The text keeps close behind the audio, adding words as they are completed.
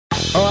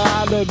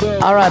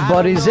All right,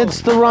 buddies,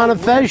 it's the Ron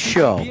Fez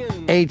Show.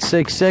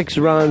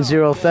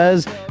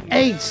 866-RON-0-FEZ.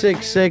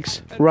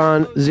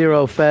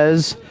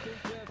 866-RON-0-FEZ.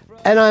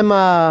 And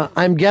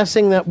I'm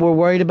guessing that we're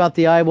worried about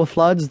the Iowa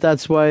floods.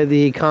 That's why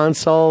the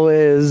console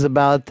is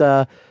about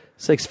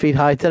 6 feet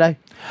high today.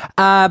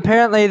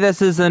 Apparently,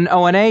 this is an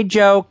O&A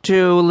joke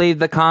to leave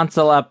the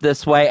console up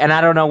this way, and I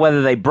don't know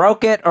whether they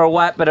broke it or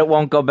what, but it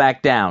won't go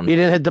back down. You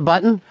didn't hit the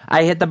button?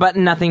 I hit the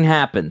button, nothing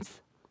happens.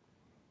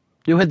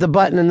 You hit the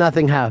button and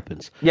nothing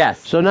happens.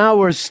 Yes. So now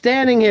we're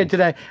standing here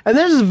today, and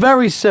this is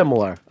very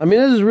similar. I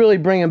mean, this is really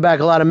bringing back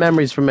a lot of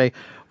memories for me.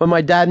 When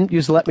my dad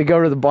used to let me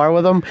go to the bar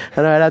with him,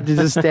 and I'd have to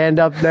just stand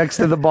up next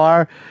to the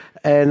bar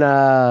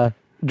and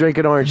drink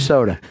an orange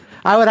soda.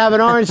 I would have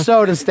an orange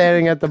soda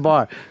standing at the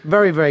bar.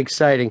 Very, very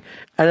exciting.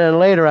 And then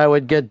later I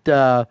would get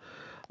a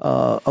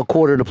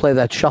quarter to play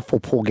that shuffle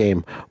pool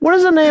game. What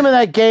is the name of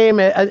that game?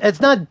 It's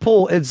not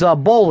pool, it's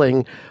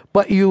bowling,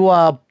 but you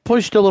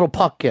push the little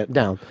puck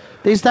down.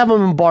 They used to have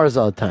them in bars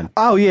all the time.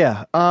 Oh,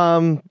 yeah.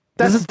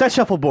 That's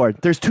shuffleboard.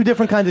 There's two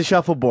different kinds of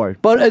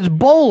shuffleboard. But it's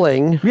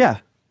bowling. Yeah.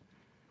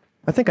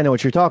 I think I know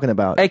what you're talking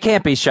about. It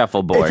can't be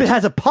shuffleboard. If it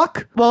has a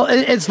puck? Well,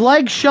 it's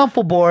like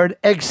shuffleboard,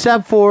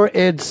 except for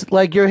it's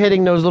like you're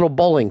hitting those little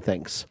bowling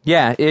things.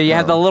 Yeah, you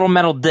have the little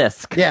metal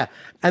disc. Yeah.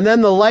 And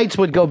then the lights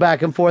would go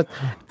back and forth,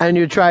 and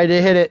you try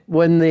to hit it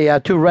when the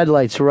two red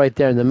lights are right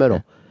there in the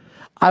middle.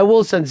 I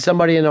will send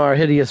somebody in our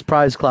hideous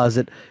prize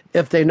closet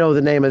if they know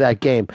the name of that game.